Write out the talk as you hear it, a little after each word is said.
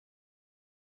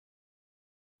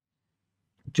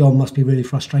John, must be really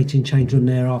frustrating change on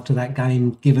there after that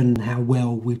game, given how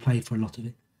well we played for a lot of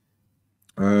it.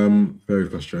 Very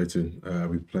frustrating.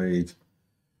 We played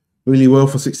really well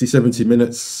for 60, 70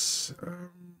 minutes.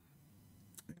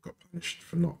 Got punished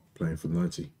for not playing for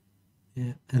 90.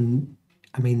 Yeah, and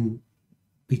I mean,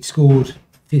 we scored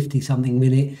 50-something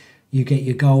minute. You get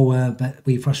your goal, but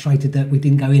we frustrated that we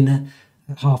didn't go in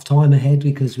at half time ahead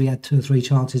because we had 2 or 3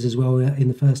 chances as well in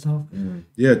the first half.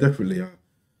 Yeah, definitely.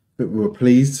 But we were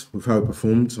pleased with how we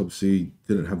performed. Obviously,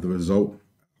 didn't have the result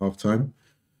at half time,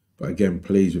 but again,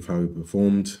 pleased with how we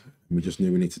performed. And we just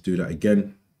knew we need to do that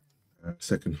again.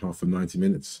 Second half of 90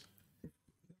 minutes,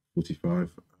 45.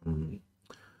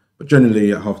 But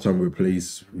generally, at half time, we were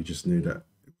pleased. We just knew that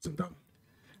it wasn't done.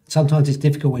 Sometimes it's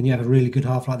difficult when you have a really good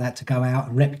half like that to go out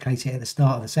and replicate it at the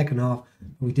start of the second half.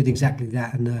 We did exactly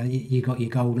that, and you got your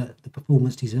goal that the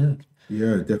performance deserved.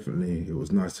 Yeah, definitely. It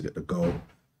was nice to get the goal.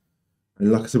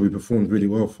 And like I said, we performed really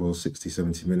well for 60,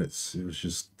 70 minutes. It was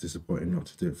just disappointing not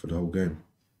to do it for the whole game.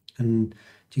 And do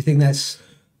you think that's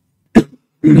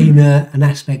been an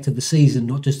aspect of the season,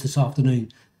 not just this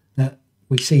afternoon, that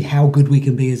we see how good we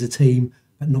can be as a team,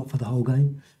 but not for the whole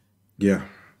game? Yeah,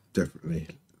 definitely.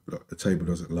 Look, the table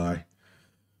doesn't lie.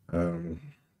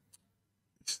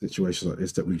 Situations like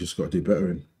this that we just got to do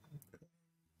better in.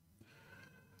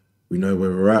 We know where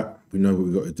we're at. We know what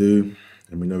we've got to do.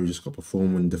 And we know we just got to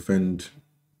perform and defend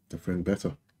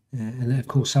better. Yeah, and of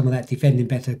course, some of that defending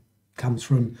better comes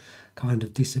from kind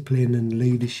of discipline and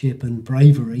leadership and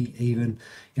bravery, even,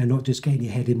 not just getting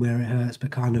your head in where it hurts,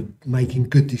 but kind of making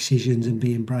good decisions and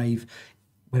being brave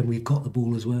when we've got the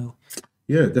ball as well.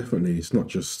 Yeah, definitely. It's not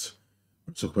just,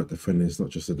 when we talk about defending, it's not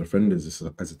just the defenders, it's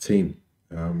as a team.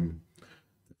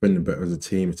 Defending better as a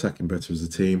team, attacking better as a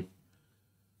team,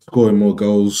 scoring more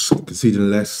goals, conceding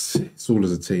less. It's all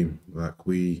as a team. Like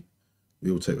we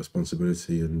all take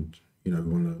responsibility, and we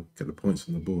want to get the points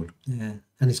on the board. Yeah,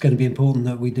 and it's going to be important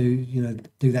that we do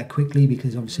that quickly,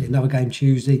 because obviously another game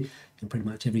Tuesday, and pretty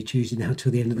much every Tuesday now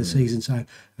till the end of the season. So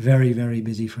very, very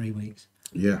busy 3 weeks.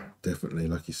 Yeah, definitely.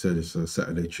 Like you said, it's a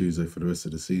Saturday, Tuesday for the rest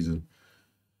of the season.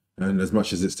 And as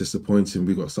much as it's disappointing,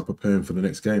 we've got to start preparing for the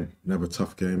next game. Another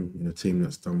tough game in a team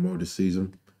that's done well this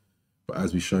season. But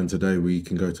as we've shown today, we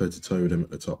can go toe-to-toe with them at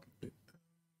the top.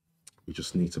 We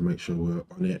just need to make sure we're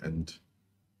on it and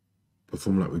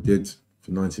perform like we did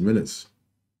for 90 minutes.